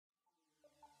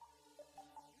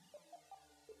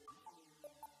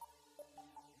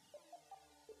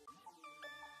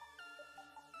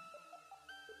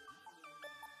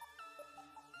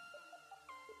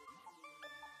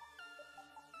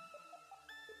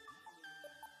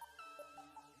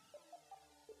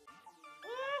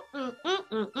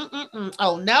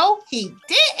Oh, no, he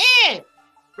didn't.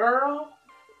 Girl,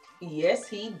 yes,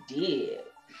 he did.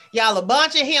 Y'all, a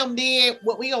bunch of him did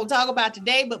what we gonna talk about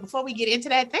today. But before we get into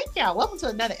that, thank y'all. Welcome to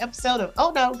another episode of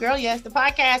Oh No, Girl Yes, the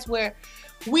podcast where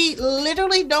we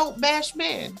literally don't bash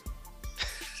men.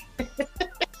 I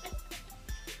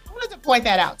wanted to point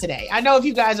that out today. I know if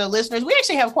you guys are listeners, we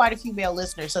actually have quite a few male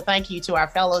listeners. So thank you to our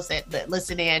fellows that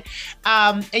listen in.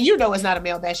 And you know it's not a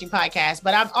male bashing podcast,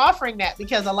 but I'm offering that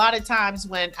because a lot of times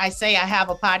when I say I have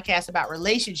a podcast about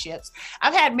relationships,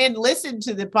 I've had men listen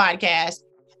to the podcast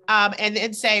and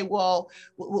then say, well,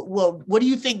 what do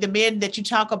you think the men that you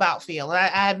talk about feel? And I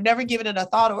have never given it a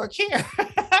thought or a care.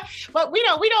 But we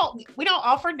don't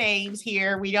offer names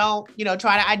here. We don't,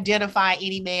 try to identify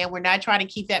any man. We're not trying to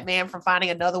keep that man from finding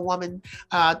another woman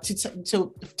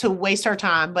to waste her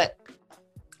time. But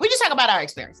we just talk about our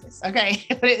experiences, okay?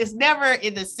 But it's never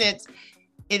in the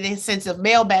sense of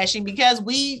male bashing, because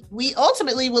we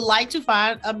ultimately would like to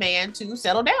find a man to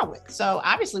settle down with. So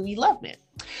obviously we love men.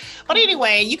 But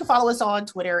anyway, you can follow us on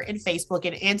Twitter and Facebook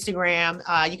and Instagram.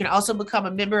 You can also become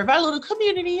a member of our little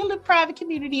community, a little private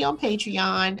community on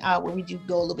Patreon, where we do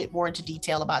go a little bit more into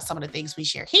detail about some of the things we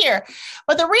share here.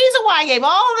 But the reason why I gave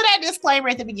all of that disclaimer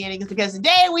at the beginning is because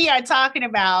today we are talking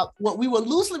about what we will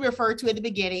loosely refer to at the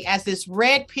beginning as this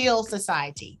red pill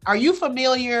society. Are you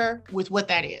familiar with what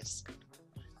that is?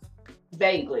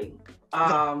 Vaguely.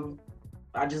 I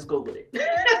just Googled it.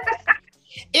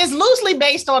 It's loosely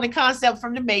based on the concept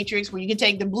from the Matrix, where you can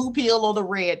take the blue pill or the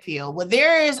red pill. Well,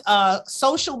 there is a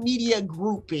social media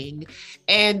grouping,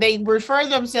 and they refer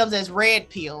themselves as red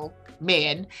pill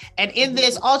men. And in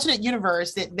this alternate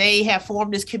universe that they have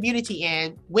formed this community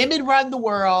in, women run the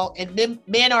world and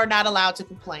men are not allowed to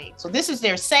complain. So this is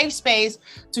their safe space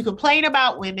to complain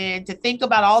about women, to think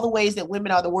about all the ways that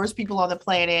women are the worst people on the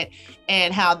planet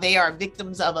and how they are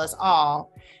victims of us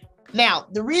all. Now,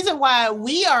 the reason why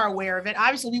we are aware of it,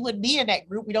 obviously we wouldn't be in that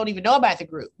group. We don't even know about the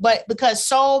group, but because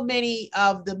so many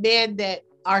of the men that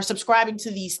are subscribing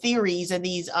to these theories and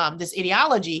these this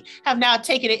ideology have now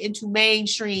taken it into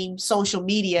mainstream social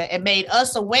media and made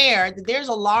us aware that there's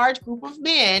a large group of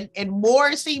men, and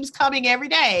more seems coming every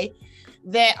day,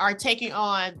 that are taking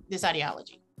on this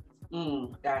ideology.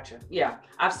 Gotcha. Yeah,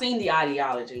 I've seen the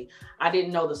ideology. I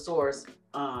didn't know the source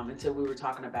until we were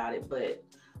talking about it, but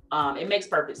it makes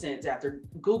perfect sense after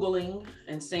Googling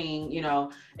and seeing,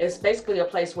 it's basically a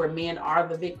place where men are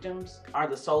the victims, are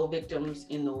the sole victims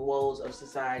in the woes of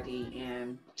society.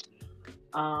 And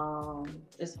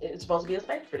it's supposed to be a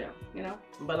space for them,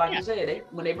 But like you said,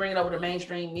 when they bring it over to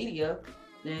mainstream media,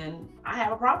 then I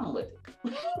have a problem with it.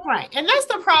 Right. And that's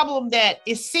the problem that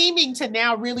is seeming to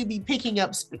now really be picking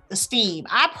up steam.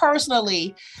 I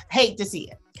personally hate to see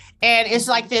it. And it's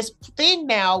like this thing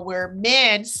now where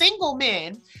single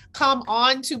men, come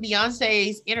on to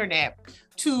Beyonce's internet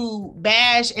to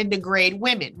bash and degrade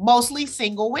women, mostly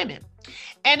single women.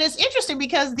 And it's interesting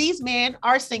because these men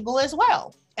are single as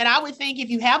well. And I would think if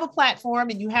you have a platform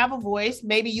and you have a voice,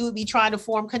 maybe you would be trying to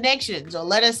form connections or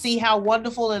let us see how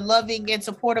wonderful and loving and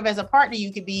supportive as a partner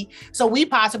you could be, so we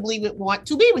possibly would want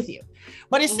to be with you.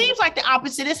 But it seems like the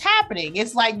opposite is happening.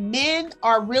 It's like men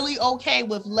are really okay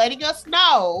with letting us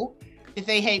know that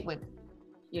they hate women.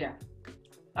 Yeah,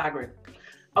 I agree.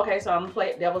 Okay, so I'm gonna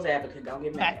play devil's advocate. Don't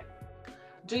get mad. Okay.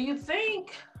 Do you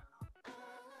think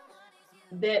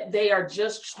that they are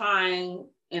just trying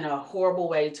in a horrible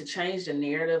way to change the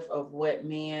narrative of what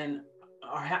men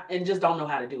are, and just don't know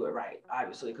how to do it right,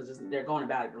 obviously, because they're going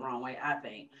about it the wrong way, I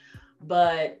think.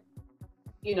 But,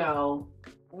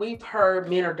 we've heard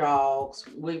men are dogs.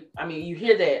 You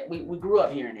hear that. We grew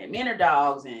up hearing that. Men are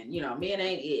dogs, and, men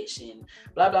ain't ish, and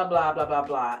blah, blah, blah, blah, blah,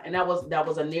 blah. And that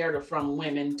was a narrative from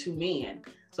women to men.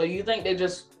 So you think they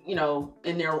just,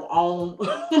 in their own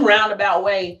roundabout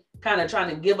way, kind of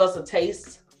trying to give us a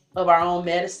taste of our own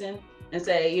medicine and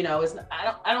say,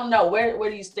 I don't know. Where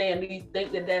do you stand? Do you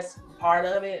think that that's part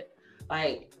of it?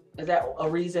 Like, is that a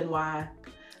reason why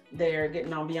they're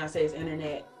getting on Beyonce's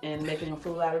internet and making a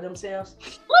fool out of themselves?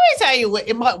 Let me tell you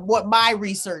what my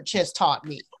research has taught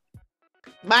me.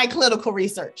 My clinical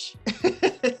research.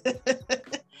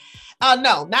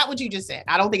 No, not what you just said.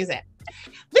 I don't think it's that.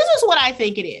 This is what I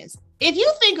think it is. If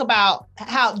you think about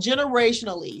how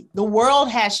generationally the world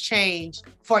has changed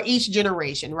for each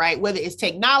generation, right? Whether it's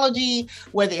technology,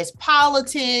 whether it's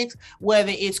politics,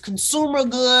 whether it's consumer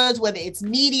goods, whether it's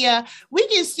media, we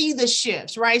can see the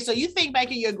shifts, right? So you think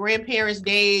back in your grandparents'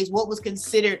 days, what was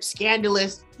considered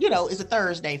scandalous, is a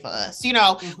Thursday for us. You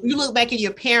look back in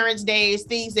your parents' days,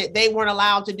 things that they weren't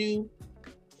allowed to do,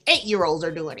 8-year-olds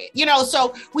are doing it,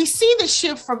 so we see the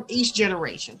shift from each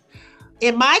generation.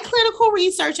 In my clinical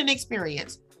research and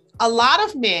experience, a lot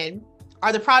of men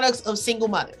are the products of single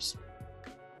mothers.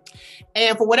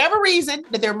 And for whatever reason,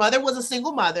 that their mother was a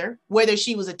single mother, whether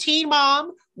she was a teen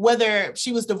mom, whether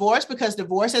she was divorced, because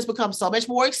divorce has become so much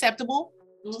more acceptable,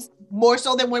 more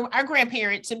so than when our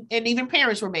grandparents and even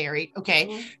parents were married.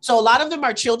 Okay. So a lot of them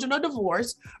are children of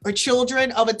divorce or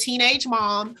children of a teenage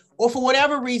mom, or for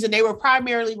whatever reason, they were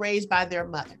primarily raised by their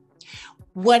mother.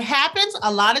 What happens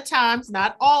a lot of times,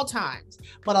 not all times,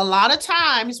 but a lot of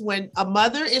times when a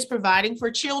mother is providing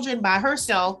for children by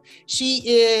herself, she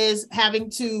is having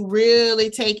to really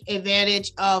take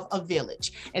advantage of a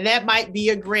village. And that might be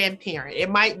a grandparent. It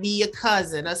might be a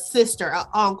cousin, a sister, an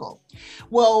uncle.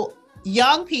 Well,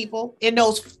 young people in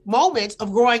those moments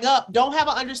of growing up don't have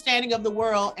an understanding of the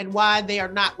world and why they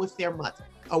are not with their mother,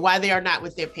 or why they are not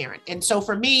with their parent. And so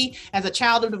for me, as a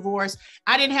child of divorce,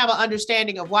 I didn't have an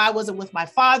understanding of why I wasn't with my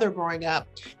father growing up.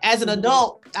 As an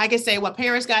adult, I can say, well,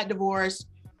 parents got divorced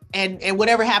and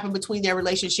whatever happened between their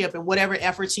relationship and whatever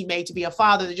efforts he made to be a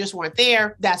father that just weren't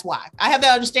there, that's why. I have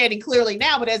that understanding clearly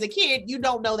now, but as a kid, you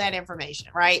don't know that information,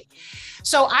 right?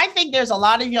 So I think there's a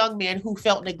lot of young men who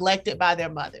felt neglected by their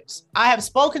mothers. I have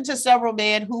spoken to several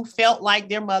men who felt like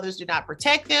their mothers did not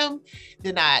protect them,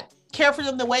 did not care for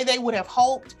them the way they would have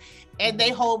hoped, and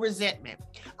they hold resentment.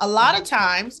 A lot of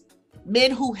times,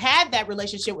 men who had that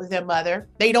relationship with their mother,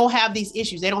 they don't have these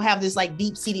issues. They don't have this like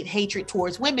deep-seated hatred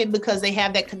towards women because they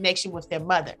have that connection with their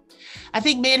mother. I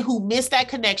think men who miss that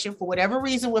connection for whatever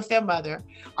reason with their mother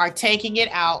are taking it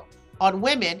out on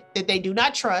women that they do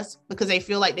not trust because they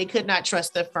feel like they could not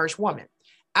trust their first woman.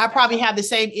 I probably have the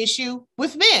same issue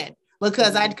with men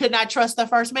because I could not trust the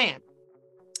first man.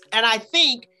 And I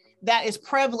think that is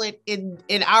prevalent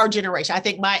in our generation. I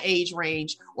think my age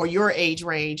range or your age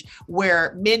range,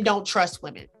 where men don't trust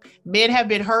women. Men have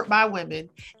been hurt by women.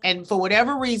 And for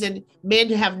whatever reason, men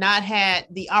have not had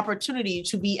the opportunity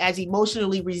to be as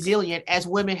emotionally resilient as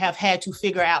women have had to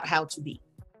figure out how to be.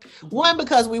 One,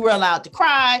 because we were allowed to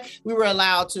cry. We were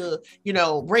allowed to,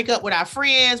 break up with our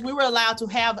friends. We were allowed to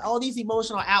have all these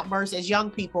emotional outbursts as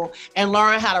young people and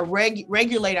learn how to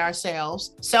regulate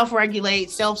ourselves,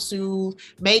 self-regulate, self-soothe,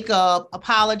 make up,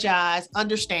 apologize,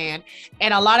 understand.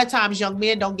 And a lot of times young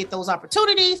men don't get those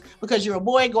opportunities because you're a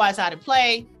boy, go outside and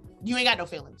play. You ain't got no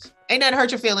feelings. Ain't nothing to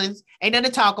hurt your feelings. Ain't nothing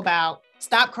to talk about.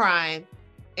 Stop crying.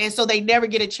 And so they never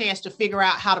get a chance to figure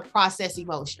out how to process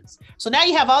emotions. So now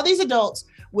you have all these adults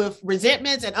with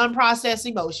resentments and unprocessed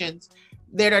emotions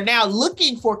that are now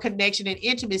looking for connection and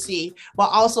intimacy, but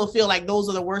also feel like those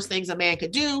are the worst things a man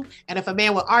could do. And if a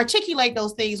man will articulate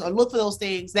those things or look for those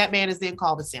things, that man is then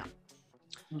called a simp.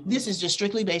 This is just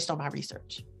strictly based on my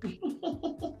research.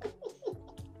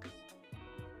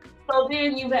 So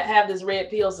then you have this red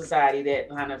pill society that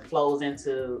kind of flows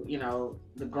into,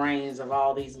 the grains of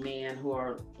all these men who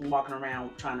are walking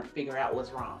around trying to figure out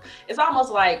what's wrong. It's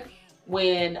almost like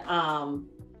when,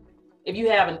 if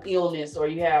you have an illness or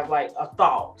you have like a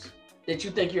thought that you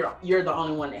think you're the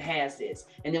only one that has this.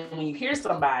 And then when you hear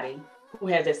somebody who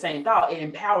has that same thought, it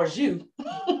empowers you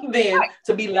then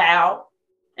to be loud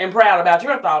and proud about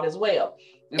your thought as well.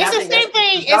 And it's the same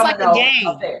thing. It's like a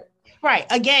gang. Right.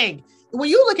 A gang. When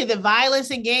you look at the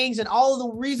violence in gangs and all of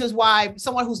the reasons why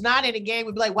someone who's not in a gang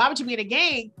would be like, why would you be in a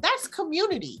gang? That's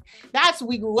community.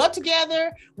 We grew up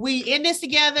together. We in this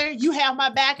together. You have my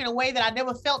back in a way that I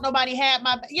never felt nobody had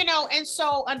my, and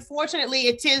so unfortunately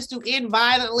it tends to end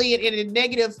violently and in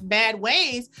negative, bad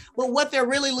ways. But what they're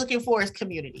really looking for is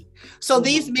community. So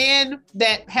these men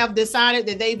that have decided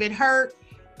that they've been hurt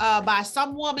by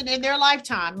some woman in their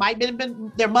lifetime, might have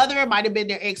been their mother, it might have been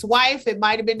their ex-wife, it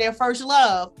might have been their first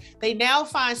love. They now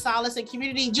find solace in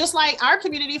community, just like our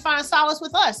community finds solace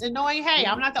with us and knowing, hey,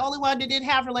 I'm not the only one that didn't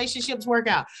have relationships work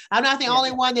out. I'm not the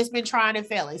only one that's been trying and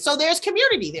failing. So there's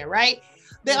community there, right?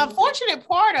 The unfortunate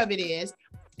part of it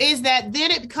is that then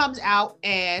it comes out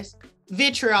as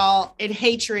vitriol and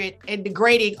hatred and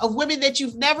degrading of women that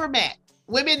you've never met,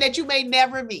 women that you may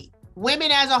never meet.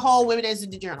 Women as a whole, women as a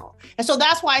general. And so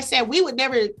that's why I said we would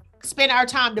never spend our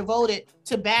time devoted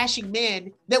to bashing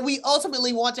men that we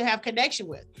ultimately want to have connection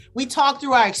with. We talk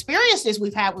through our experiences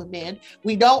we've had with men.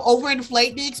 We don't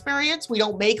overinflate the experience. We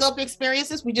don't make up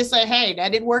experiences. We just say, hey,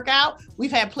 that didn't work out.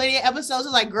 We've had plenty of episodes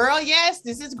of like, girl, yes,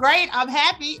 this is great. I'm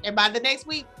happy. And by the next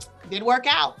week, it didn't work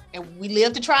out. And we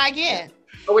live to try again.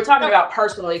 But we're talking about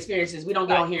personal experiences. We don't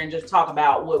get on here and just talk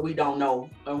about what we don't know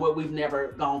what we've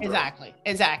never gone through.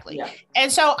 Exactly. Yeah.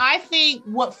 And so I think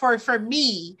what for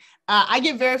me, I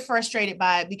get very frustrated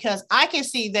by it because I can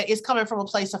see that it's coming from a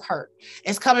place of hurt.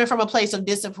 It's coming from a place of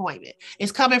disappointment.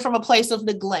 It's coming from a place of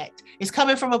neglect. It's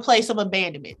coming from a place of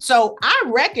abandonment. So I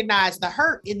recognize the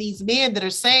hurt in these men that are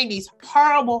saying these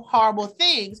horrible, horrible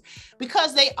things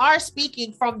because they are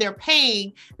speaking from their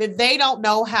pain that they don't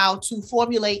know how to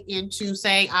formulate into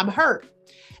saying, I'm hurt.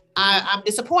 I'm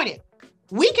disappointed.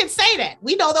 We can say that.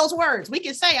 We know those words. We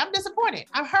can say, I'm disappointed.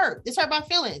 I'm hurt. This hurt my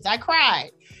feelings. I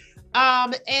cried.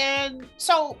 And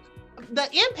so the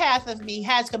empath of me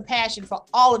has compassion for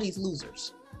all of these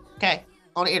losers, okay,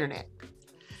 on the internet.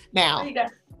 Now,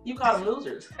 you call them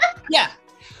losers. Yeah.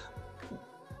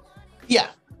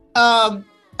 But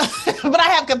I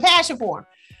have compassion for them.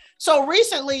 So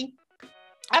recently,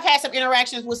 I've had some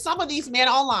interactions with some of these men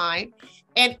online,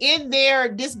 and in their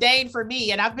disdain for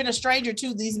me, and I've been a stranger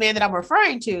to these men that I'm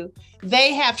referring to,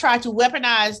 they have tried to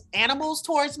weaponize animals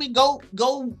towards me. Go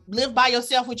live by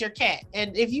yourself with your cat.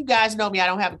 And if you guys know me, I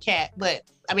don't have a cat, but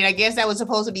I mean, I guess that was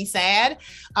supposed to be sad.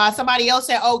 Somebody else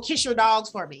said, oh, kiss your dogs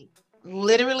for me.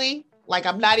 Literally, like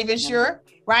I'm not even sure.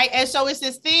 Right. And so it's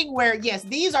this thing where, yes,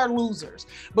 these are losers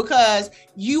because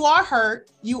you are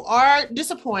hurt. You are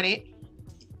disappointed.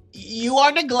 You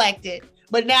are neglected.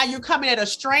 But now you're coming at a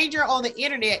stranger on the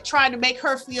internet trying to make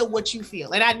her feel what you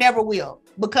feel. And I never will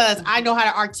because I know how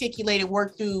to articulate and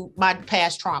work through my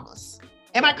past traumas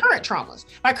and my current traumas.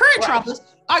 My current traumas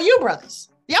are you brothers.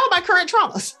 Y'all are my current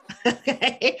traumas.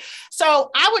 Okay.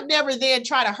 So I would never then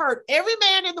try to hurt every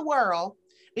man in the world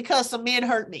because some men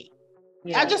hurt me.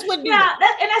 Yeah. I just wouldn't do that.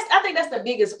 I think that's the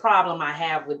biggest problem I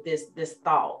have with this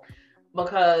thought,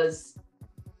 because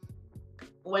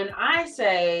when I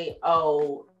say,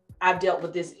 oh, I've dealt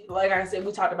with this, like I said,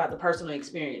 we talked about the personal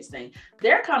experience thing.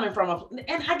 They're coming from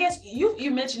and I guess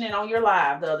you mentioned it on your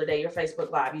live the other day, your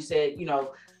Facebook live. You said,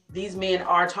 these men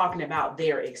are talking about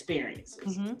their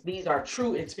experiences. Mm-hmm. These are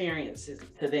true experiences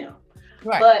to them.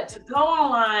 Right. But to go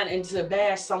online and to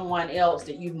bash someone else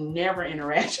that you've never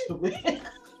interacted with,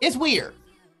 it's weird.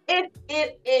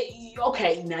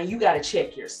 Okay, now you got to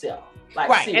check yourself. Like,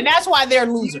 right. And that's why they're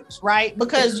losers, right?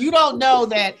 Because you don't know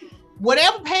that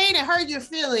whatever pain and hurt you're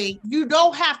feeling, you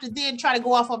don't have to then try to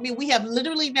go off on me. We have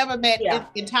literally never met in the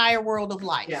entire world of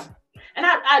life. Yeah. And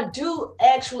I do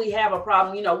actually have a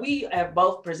problem. We have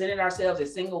both presented ourselves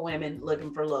as single women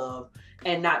looking for love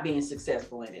and not being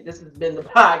successful in it. This has been the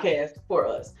podcast for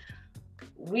us.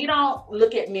 We don't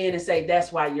look at men and say,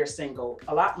 that's why you're single.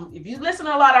 If you listen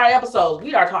to a lot of our episodes,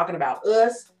 we are talking about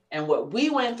us and what we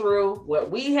went through, what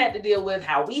we had to deal with,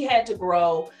 how we had to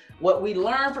grow, what we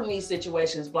learned from these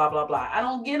situations, blah, blah, blah. I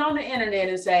don't get on the internet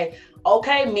and say,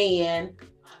 okay, men,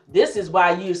 this is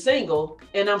why you're single,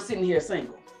 and I'm sitting here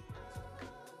single.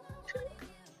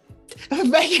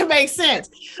 Make it make sense.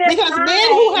 Because men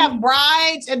who have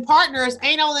brides and partners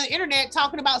ain't on the internet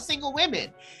talking about single women.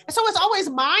 And so it's always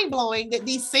mind-blowing that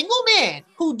these single men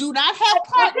who do not have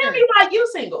partners. Tell me why you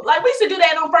single. Like, we used to do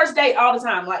that on first date all the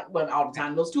time. All the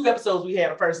time. Those 2 episodes we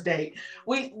had a first date.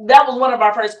 That was one of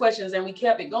our first questions, and we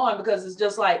kept it going because it's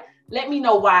just like, let me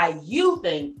know why you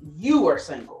think you are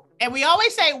single. And we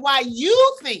always say why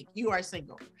you think you are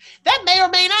single. That may or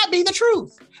may not be the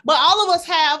truth. But all of us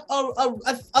have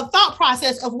a thought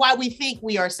process of why we think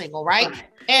we are single, right?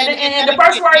 And the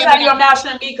first words out of your mouth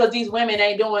shouldn't be because these women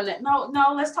ain't doing that. No,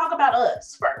 let's talk about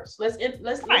us first. Let's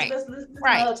us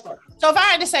first. So if I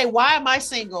had to say, why am I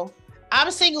single? I'm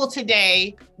single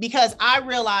today because I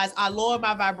realize I lowered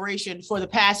my vibration for the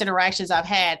past interactions I've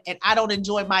had, and I don't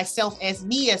enjoy myself as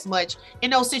me as much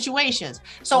in those situations.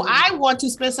 So I want to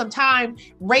spend some time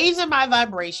raising my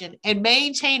vibration and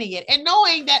maintaining it, and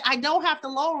knowing that I don't have to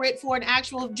lower it for an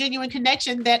actual genuine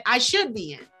connection that I should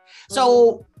be in.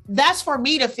 So that's for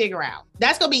me to figure out.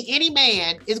 That's going to be any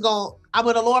man I'm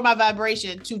going to lower my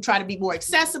vibration to try to be more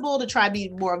accessible, to try to be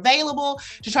more available,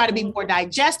 to try to be more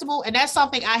digestible. And that's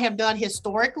something I have done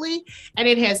historically, and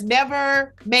it has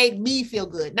never made me feel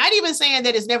good. Not even saying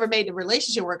that it's never made the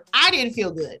relationship work. I didn't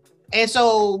feel good. And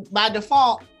so by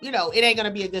default, it ain't going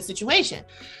to be a good situation.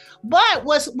 But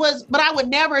I would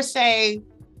never say,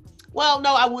 well,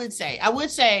 no, I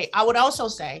would also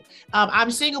say, I'm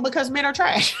single because men are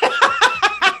trash.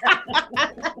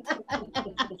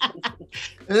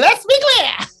 Let's be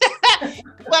clear.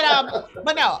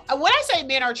 But no, when I say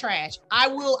men are trash, I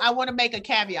want to make a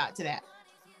caveat to that.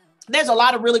 There's a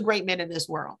lot of really great men in this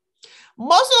world.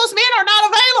 Most of those men are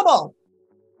not available.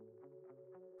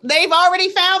 They've already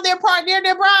found their partner,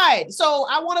 their bride. So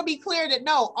I want to be clear that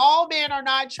no, all men are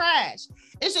not trash.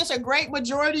 it's just a great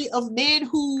majority of men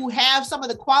who have some of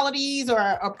the qualities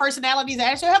or personalities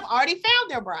that actually have already found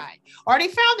their bride, already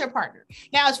found their partner.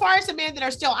 Now, as far as the men that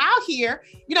are still out here,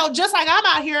 you know, just like I'm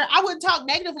out here, I wouldn't talk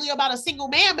negatively about a single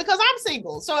man because I'm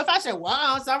single. So if I say,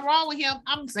 well, something wrong with him,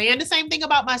 I'm saying the same thing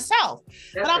about myself.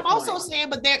 But I'm also saying,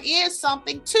 but there is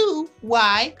something to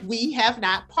why we have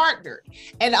not partnered.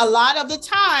 And a lot of the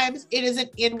times it is an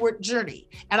inward journey.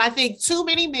 And I think too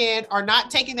many men are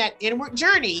not taking that inward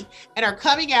journey and are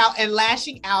coming out and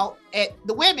lashing out at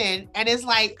the women. And it's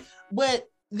like, but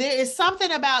there is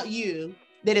something about you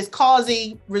that is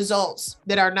causing results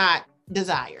that are not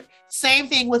desired. Same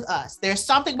thing with us. There's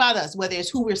something about us, whether it's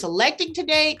who we're selecting to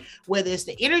date, whether it's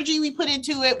the energy we put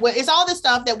into it, it's all this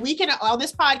stuff that we can, on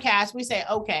this podcast, we say,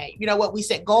 okay, you know what, we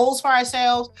set goals for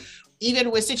ourselves. Even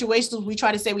with situations, we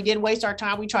try to say we didn't waste our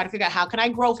time. We try to figure out, how can I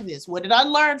grow from this? What did I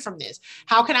learn from this?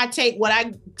 How can I take what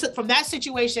I took from that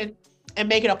situation and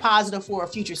make it a positive for a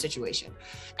future situation?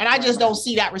 And I just don't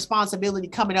see that responsibility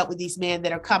coming up with these men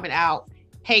that are coming out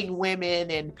hating women,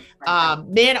 and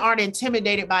men aren't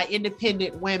intimidated by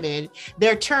independent women.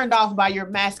 They're turned off by your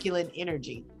masculine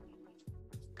energy.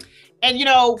 And, you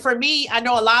know, for me, I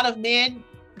know a lot of men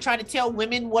try to tell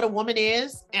women what a woman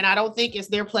is, and I don't think it's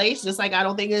their place, just like I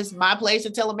don't think it's my place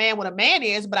to tell a man what a man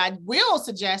is, but I will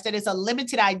suggest that it's a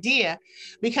limited idea,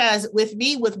 because with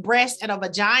me, with breast and a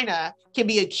vagina can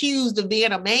be accused of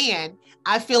being a man,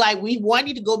 I feel like we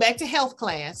need to go back to health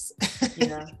class.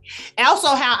 Yeah. And also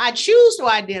how I choose to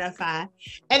identify.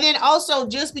 And then also,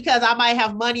 just because I might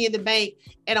have money in the bank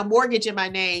and a mortgage in my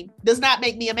name does not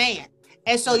make me a man.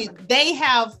 And so they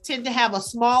tend to have a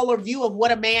smaller view of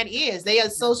what a man is. They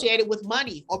associate it with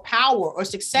money or power or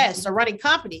success or running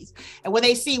companies. And when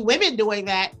they see women doing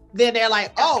that, then they're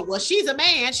like, oh, well, she's a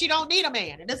man. She don't need a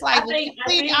man. And it's like, I think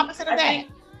the opposite of that.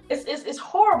 It's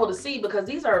horrible to see, because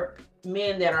these are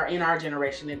men that are in our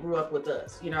generation that grew up with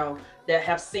us, you know, that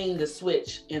have seen the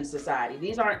switch in society.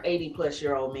 These aren't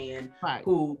 80-plus-year-old men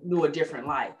who knew a different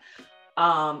life.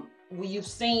 You've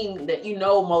seen that, you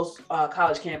know, most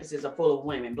college campuses are full of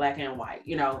women, black and white.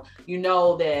 You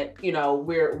know that, you know,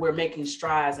 we're making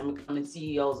strides and becoming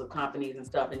CEOs of companies and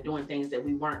stuff and doing things that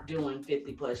we weren't doing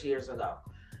 50 plus years ago.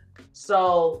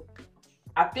 So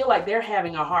I feel like they're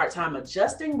having a hard time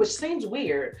adjusting, which seems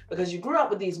weird, because you grew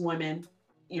up with these women,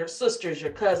 your sisters,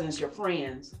 your cousins, your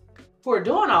friends, who are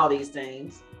doing all these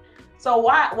things. So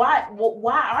why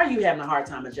are you having a hard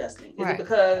time adjusting? Is it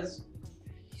because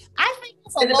I think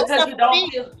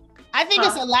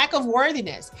it's a lack of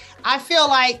worthiness. I feel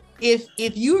like if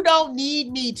you don't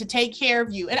need me to take care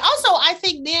of you, and also I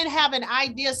think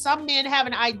some men have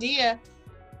an idea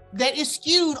that is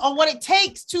skewed on what it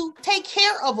takes to take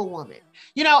care of a woman.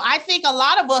 You know, I think a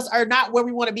lot of us are not where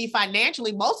we want to be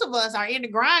financially. Most of us are in the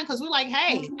grind because we're like,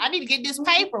 hey, I need to get this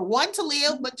paper, 1, to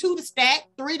live, but 2, to stack,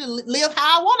 3, to live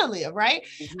how I want to live, right?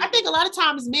 I think a lot of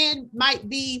times men might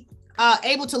be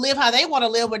able to live how they want to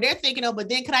live, but they're thinking of, but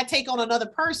then can I take on another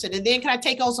person? And then can I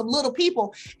take on some little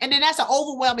people? And then that's an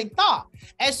overwhelming thought.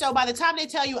 And so by the time they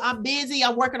tell you, I'm busy,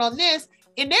 I'm working on this,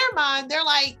 in their mind, they're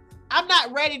like, I'm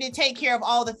not ready to take care of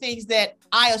all the things that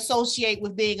I associate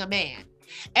with being a man.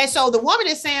 And so the woman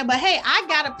is saying, but hey, I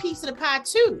got a piece of the pie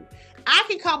too. I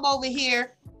can come over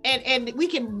here and we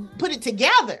can put it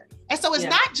together. And so it's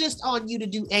not just on you to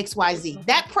do X, Y, Z.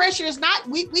 That pressure is not,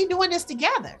 we doing this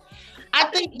together. I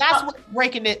think that's what's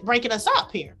breaking us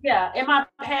up here. Yeah, in my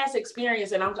past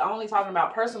experience, and I'm only talking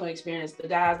about personal experience, the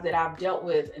guys that I've dealt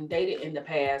with and dated in the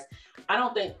past, I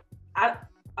don't think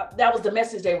that was the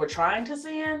message they were trying to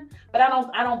send, but I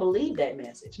don't believe that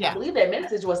message. I believe that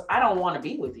message was, I don't want to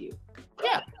be with you.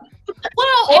 Yeah.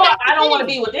 Well, or I don't want to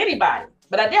be with anybody,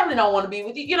 but I definitely don't want to be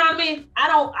with you. You know what I mean? I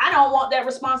don't want that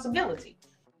responsibility.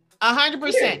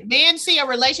 100%. Men see a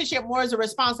relationship more as a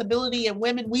responsibility, and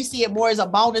women, we see it more as a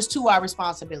bonus to our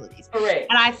responsibilities. Correct.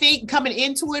 And I think coming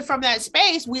into it from that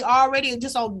space, we already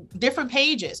just on different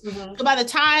pages. Mm-hmm. So by the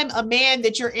time a man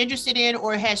that you're interested in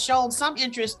or has shown some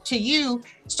interest to you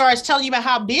starts telling you about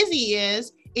how busy he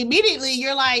is, immediately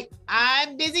you're like,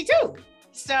 I'm busy too.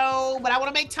 So, but I want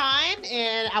to make time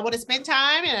and I want to spend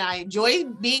time and I enjoy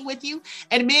being with you.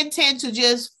 And men tend to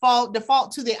just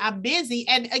default to the I'm busy.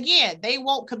 And again, they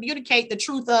won't communicate the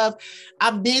truth of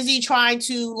I'm busy trying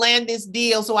to land this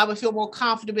deal so I would feel more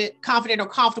confident or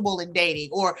comfortable in dating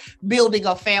or building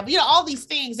a family. You know, all these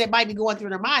things that might be going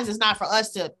through their minds is not for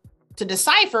us to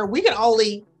decipher. We can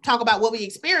only talk about what we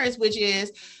experience, which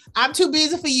is I'm too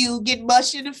busy for you, getting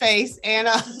mushed in the face and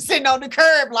sitting on the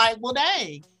curb like, well,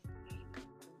 dang.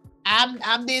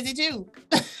 I'm busy too.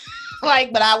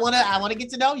 But I want to get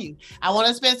to know you. I want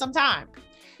to spend some time.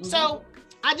 Mm-hmm. So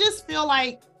I just feel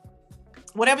like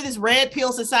whatever this red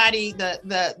pill society,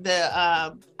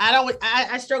 I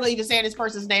struggle even saying this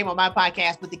person's name on my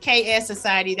podcast, but the KS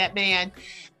society, that man,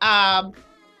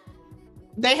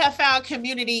 they have found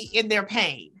community in their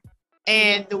pain,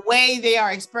 and the way they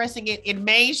are expressing it in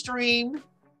mainstream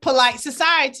polite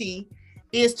society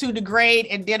is to degrade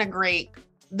and denigrate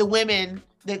the women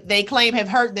that they claim have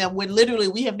hurt them, when literally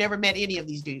we have never met any of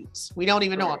these dudes. We don't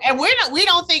even know them. And we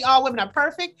don't think all women are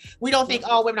perfect. We don't think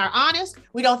all women are honest.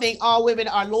 We don't think all women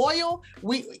are loyal.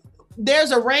 There's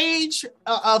a range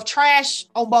of trash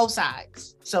on both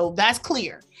sides. So that's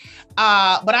clear.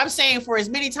 But I'm saying, for as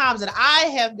many times that I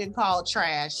have been called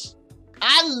trash,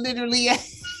 I literally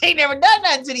ain't never done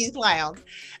nothing to these clowns.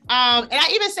 And I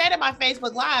even said in my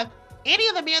Facebook Live, any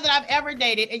of the men that I've ever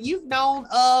dated, and you've known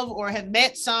of or have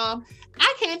met some,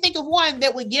 I can't think of one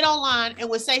that would get online and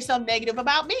would say something negative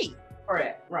about me.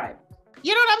 Correct. Right.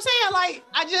 You know what I'm saying? Like,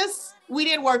 we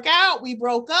didn't work out, we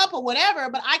broke up or whatever,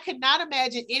 but I could not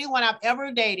imagine anyone I've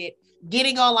ever dated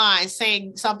getting online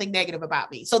saying something negative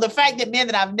about me. So the fact that men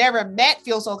that I've never met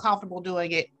feel so comfortable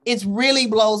doing it, it really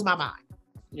blows my mind.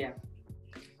 Yeah.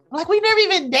 Like, we never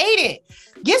even dated.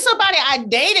 Get somebody I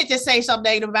dated to say something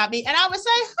negative about me, and I would say,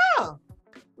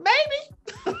 maybe.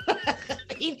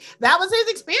 That was his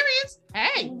experience.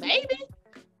 Hey, maybe.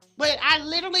 But I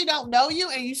literally don't know you,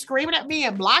 and you screaming at me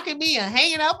and blocking me and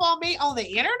hanging up on me on the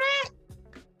internet.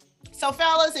 So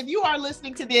fellas, if you are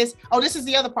listening to this, this is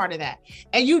the other part of that,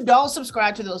 and you don't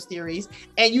subscribe to those theories,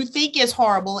 and you think it's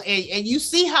horrible, and you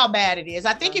see how bad it is.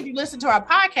 I think if you listen to our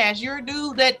podcast, you're a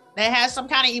dude that has some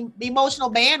kind of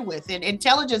emotional bandwidth and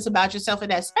intelligence about yourself in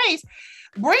that space.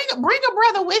 Bring a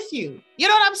brother with you. You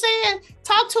know what I'm saying?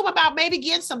 Talk to him about maybe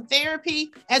getting some therapy,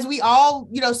 as we all,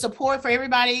 support for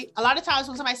everybody. A lot of times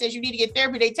when somebody says you need to get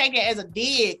therapy, they take it as a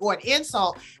dig or an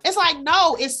insult. It's like,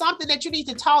 no, it's something that you need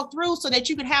to talk through so that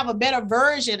you can have a better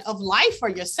version of life for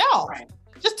yourself. Right.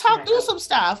 Just talk through some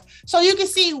stuff so you can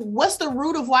see what's the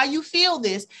root of why you feel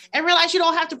this, and realize you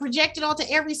don't have to project it onto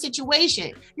every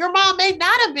situation. Your mom may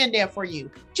not have been there for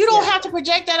you, but you don't have to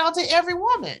project that onto every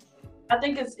woman. I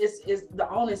think it's the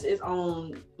onus is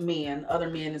on men, other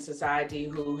men in society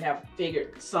who have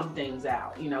figured some things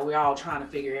out. We're all trying to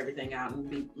figure everything out and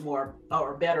be more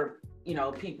or better,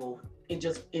 people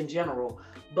in general.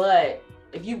 But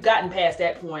if you've gotten past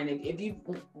that point, if you've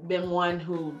been one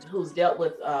who's dealt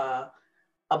with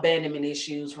abandonment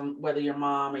issues from whether your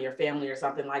mom or your family or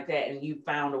something like that, and you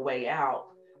found a way out,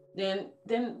 then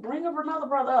bring up another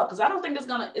brother up, because I don't think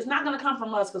it's not gonna come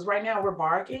from us, because right now we're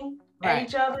barking at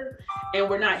each other and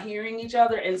we're not hearing each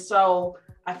other. And so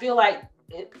I feel like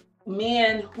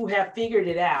men who have figured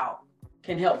it out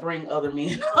can help bring other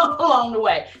men along the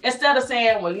way, instead of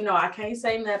saying, well, I can't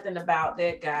say nothing about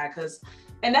that guy,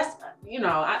 and that's,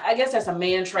 I guess that's a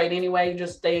man trait anyway.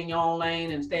 Just stay in your own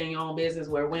lane and stay in your own business,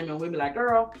 where women will be like,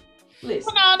 girl,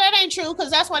 listen. Well, no, that ain't true, because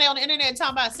that's why they on the internet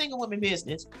talking about single women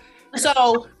business.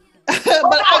 So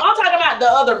but I'm talking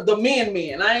about the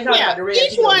men. I ain't talking about the red.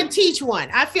 Each one teach one.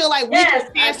 I feel like we get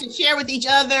a chance to share with each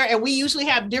other, and we usually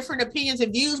have different opinions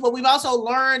and views, but we've also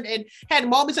learned and had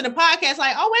moments in the podcast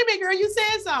like, oh, wait a minute, girl, you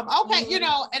said something. Okay,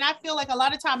 and I feel like a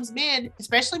lot of times men,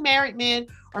 especially married men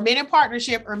or men in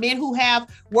partnership or men who have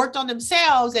worked on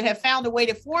themselves and have found a way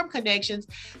to form connections,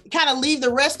 kind of leave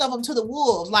the rest of them to the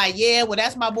wolves. Like, yeah, well,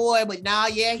 that's my boy, but nah,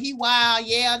 yeah, he wild.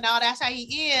 Yeah, no, that's how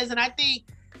he is. And I think,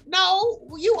 no,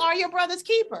 you are your brother's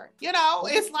keeper.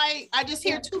 It's like, I just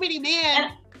hear too many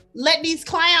men letting these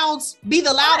clowns be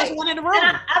the loudest one in the room.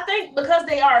 And I think because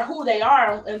they are who they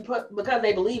are, and because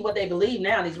they believe what they believe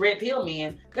now, these red pill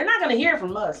men, they're not going to hear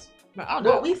from us.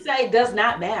 What we say does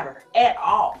not matter at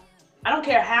all. I don't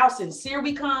care how sincere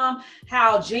we come,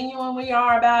 how genuine we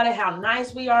are about it, how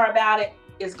nice we are about it.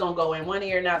 It's going to go in one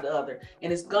ear and out the other.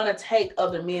 And it's going to take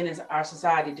other men in our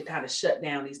society to kind of shut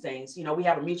down these things. We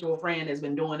have a mutual friend that's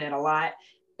been doing that a lot.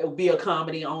 It will be a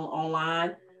comedy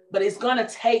online, but it's going to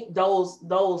take those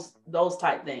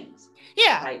type things.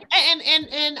 Yeah.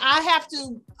 And I have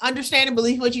to understand and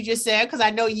believe what you just said, because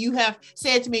I know you have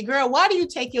said to me, girl, why do you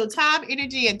take your time,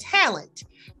 energy, and talent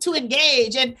to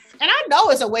engage? And I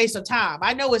know it's a waste of time.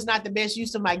 I know it's not the best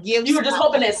use of my gifts. You were just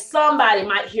hoping that somebody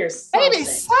might hear something. Maybe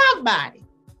somebody.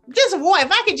 Just one.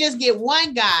 If I could just get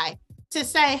one guy to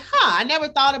say, I never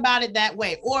thought about it that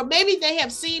way. Or maybe they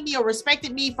have seen me or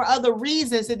respected me for other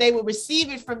reasons, that they would receive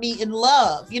it from me in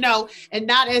love, and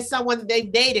not as someone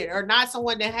they've dated, or not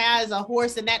someone that has a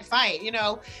horse in that fight,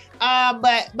 But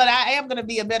I am going to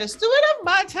be a better steward of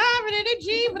my time and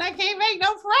energy, but I can't make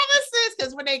no promises,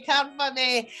 because when they come for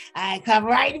me, I come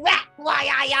right back.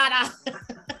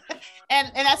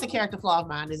 And that's a character flaw of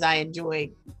mine, is I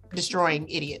enjoy destroying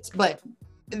idiots. But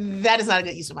that is not a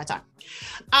good use of my time.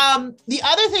 The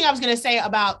other thing I was going to say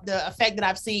about the effect that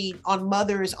I've seen on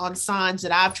mothers on sons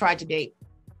that I've tried to date,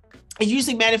 it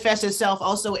usually manifests itself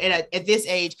also at this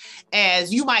age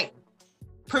as you might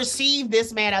perceive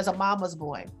this man as a mama's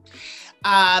boy.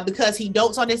 Because he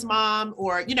dotes on his mom,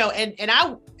 or, you know, and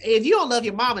if you don't love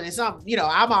your mom, and some, you know,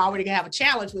 I'm already gonna have a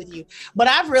challenge with you. But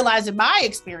I've realized in my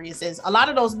experiences, a lot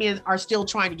of those men are still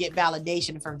trying to get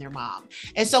validation from their mom.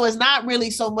 And so it's not really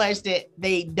so much that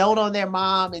they dote on their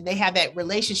mom and they have that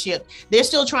relationship. They're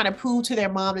still trying to prove to their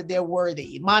mom that they're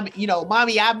worthy. Mom, you know,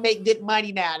 mommy, I make good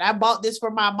money now, and I bought this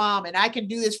for my mom, and I can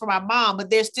do this for my mom.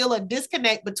 But there's still a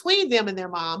disconnect between them and their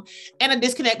mom, and a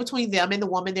disconnect between them and the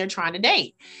woman they're trying to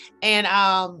date.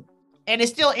 And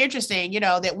it's still interesting, you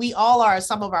know, that we all are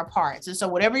some of our parts. And so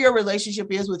whatever your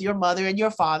relationship is with your mother and your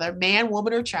father, man,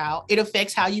 woman, or child, it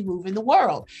affects how you move in the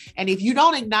world. And if you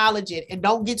don't acknowledge it and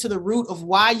don't get to the root of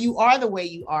why you are the way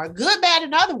you are, good, bad,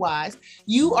 and otherwise,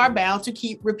 you are bound to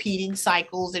keep repeating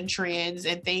cycles and trends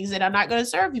and things that are not going to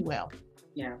serve you well.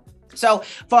 Yeah. So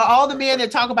for all the men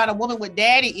that talk about a woman with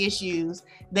daddy issues,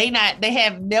 they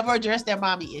have never addressed their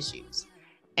mommy issues.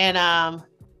 And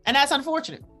that's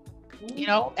unfortunate. You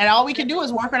know, and all we can do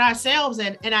is work on ourselves.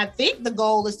 And I think the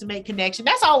goal is to make connection.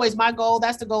 That's always my goal.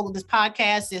 That's the goal of this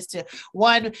podcast, is to,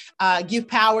 one, give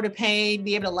power to pain,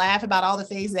 be able to laugh about all the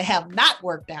things that have not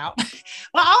worked out.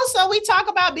 But also we talk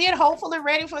about being hopeful and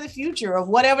ready for the future of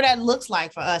whatever that looks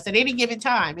like for us at any given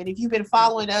time. And if you've been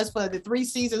following us for the 3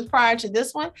 seasons prior to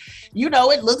this one, you know,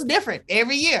 it looks different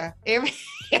every year, every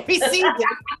season.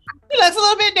 It looks a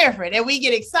little bit different, and we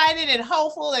get excited and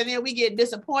hopeful, and then we get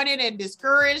disappointed and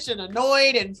discouraged and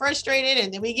annoyed and frustrated,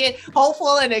 and then we get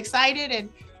hopeful and excited,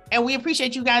 and we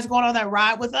appreciate you guys going on that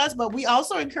ride with us. But we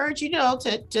also encourage you,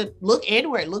 to look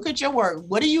inward, look at your work.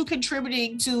 What are you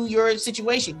contributing to your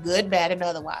situation, good, bad, and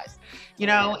otherwise? You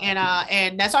know,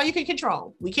 and that's all you can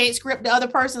control. We can't script the other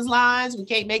person's lines. We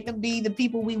can't make them be the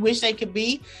people we wish they could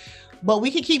be, but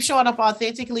we can keep showing up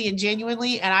authentically and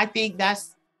genuinely. And I think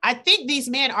these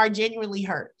men are genuinely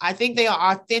hurt. I think they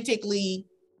are authentically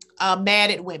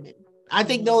mad at women. I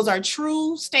think those are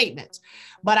true statements.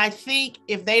 But I think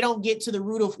if they don't get to the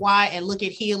root of why and look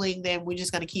at healing, then we're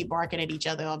just going to keep barking at each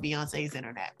other on Beyonce's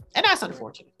internet. And that's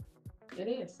unfortunate. It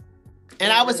is.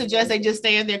 And I would suggest they just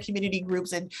stay in their community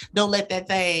groups and don't let that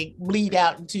thing bleed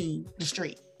out into the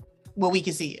street where we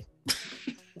can see it.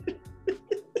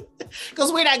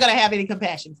 Because we're not going to have any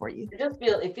compassion for you.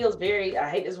 It feels very, I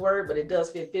hate this word, but it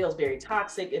feels very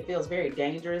toxic. It feels very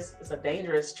dangerous. It's a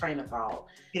dangerous train of thought.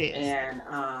 It is. And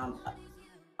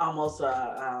almost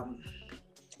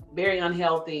very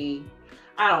unhealthy.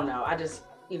 I don't know. I just,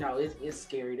 you know, it's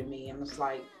scary to me. And it's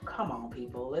like, come on,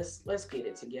 people, let's get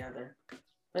it together.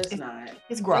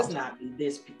 It's gross. Let's not be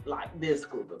this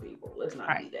group of people. Let's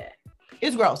not be that.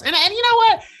 It's gross. And you know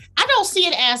what? I don't see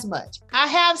it as much. I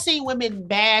have seen women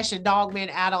bash and dog men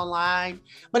out online,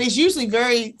 but it's usually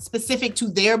very specific to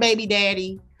their baby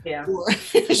daddy. Yeah. Well,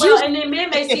 and then men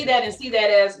may see that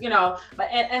as, you know, but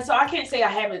and so I can't say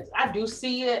I do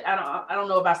see it. I don't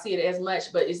know if I see it as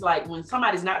much, but it's like when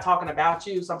somebody's not talking about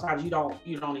you, sometimes you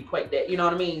don't equate that. You know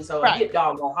what I mean? So a hit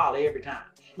dog gonna holler every time.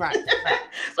 Right.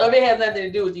 So if it has nothing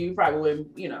to do with you, you probably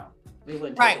wouldn't, you know.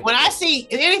 Right. When I see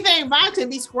anything, if I could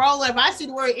be scrolling, if I see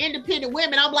the word independent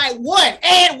women, I'm like, what?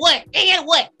 And what? And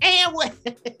what? And what?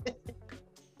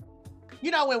 You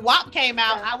know, when WAP came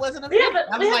out, I wasn't a fan. Yeah,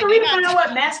 but we have to redefine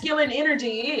what masculine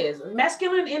energy is.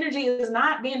 Masculine energy is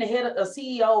not being the head of a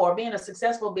CEO or being a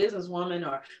successful businesswoman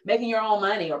or making your own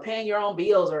money or paying your own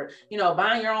bills or, you know,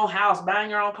 buying your own house,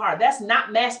 buying your own car. That's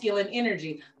not masculine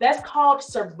energy. That's called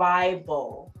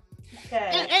survival.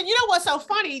 Okay. And you know what's so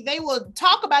funny? They will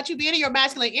talk about you being in your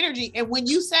masculine energy. And when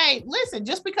you say, listen,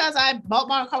 just because I bought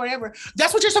my car, whatever,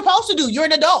 that's what you're supposed to do. You're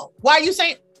an adult. Why are you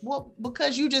saying? Well,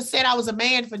 because you just said I was a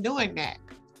man for doing that.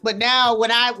 But now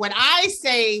when I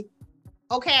say,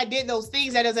 okay, I did those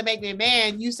things, that doesn't make me a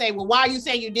man. You say, well, why are you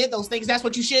saying you did those things? That's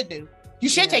what you should do. You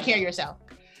should take care of yourself.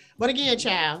 But again,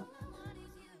 child,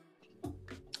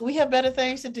 we have better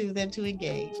things to do than to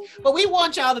engage. But we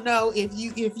want y'all to know, if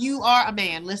you are a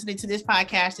man listening to this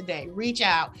podcast today, reach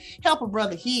out, help a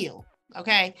brother heal.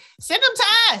 Okay. Send them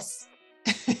to us.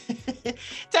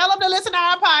 Tell them to listen to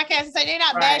our podcast and say they're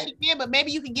not bashing men, but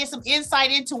maybe you can get some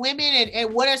insight into women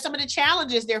and what are some of the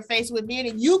challenges they're faced with men,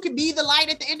 and you can be the light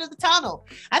at the end of the tunnel.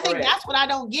 I think that's what I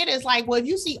don't get is like, well, if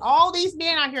you see all these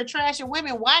men out here trashing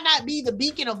women, why not be the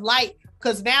beacon of light?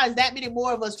 Because now is that many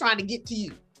more of us trying to get to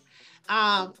you.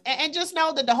 And just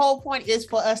know that the whole point is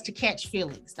for us to catch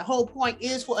feelings. The whole point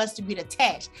is for us to be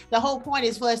attached. The whole point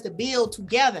is for us to build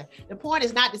together. The point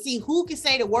is not to see who can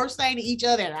say the worst thing to each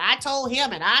other. And I told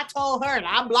him and I told her and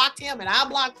I blocked him and I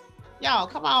blocked. Y'all,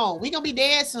 come on. We're going to be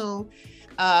dead soon.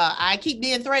 I keep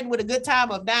being threatened with a good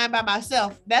time of dying by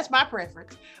myself. That's my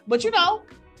preference. But I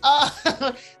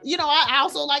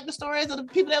also like the stories of the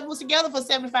people that was together for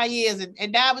 75 years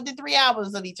and died within 3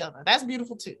 hours of each other. That's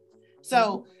beautiful too.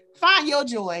 So find your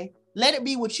joy. Let it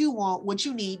be what you want, what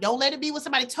you need. Don't let it be what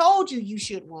somebody told you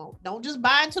should want. Don't just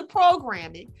buy into the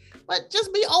programming, but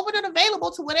just be open and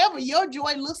available to whatever your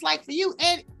joy looks like for you.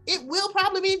 And it will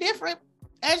probably be different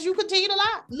as you continue to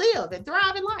live and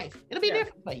thrive in life. It'll be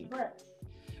different for you.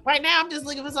 Right now, I'm just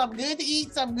looking for something good to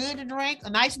eat, something good to drink,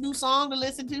 a nice new song to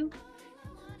listen to.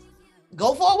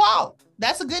 Go for a walk.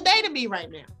 That's a good day to me right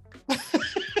now.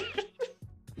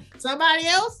 Somebody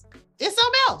else, it's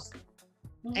something else.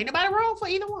 Ain't nobody wrong for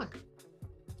either one.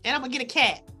 And I'm gonna get a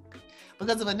cat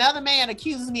because if another man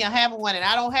accuses me of having one and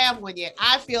I don't have one yet,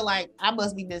 I feel like I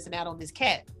must be missing out on this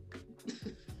cat. I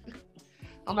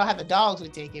don't know how the dogs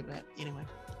would take it, but anyway.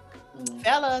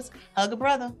 Fellas, hug a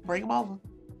brother, bring him over.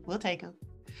 We'll take him.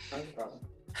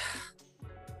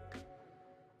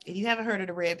 If you haven't heard of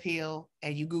the red pill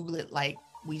and you Google it like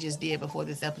we just did before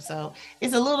this episode,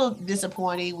 it's a little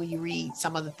disappointing when you read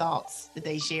some of the thoughts that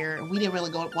they share. We didn't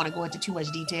really want to go into too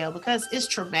much detail because it's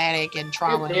traumatic and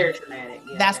trauma. It's very traumatic.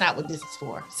 Yeah, that's not what this is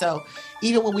for. So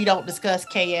even when we don't discuss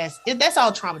KS, that's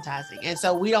all traumatizing. And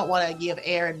so we don't want to give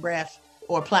air and breath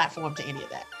or platform to any of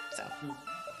that. So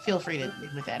feel free to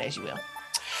live with that as you will.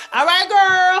 All right,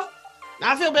 girl.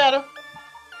 I feel better.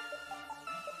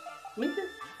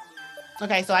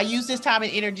 Okay, so I use this time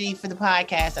and energy for the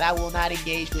podcast and I will not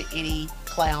engage with any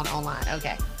clown online.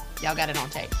 Okay, y'all got it on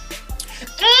tape.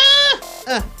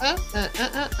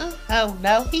 Oh,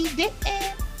 no, he didn't.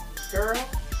 Girl,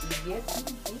 yes,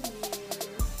 he did.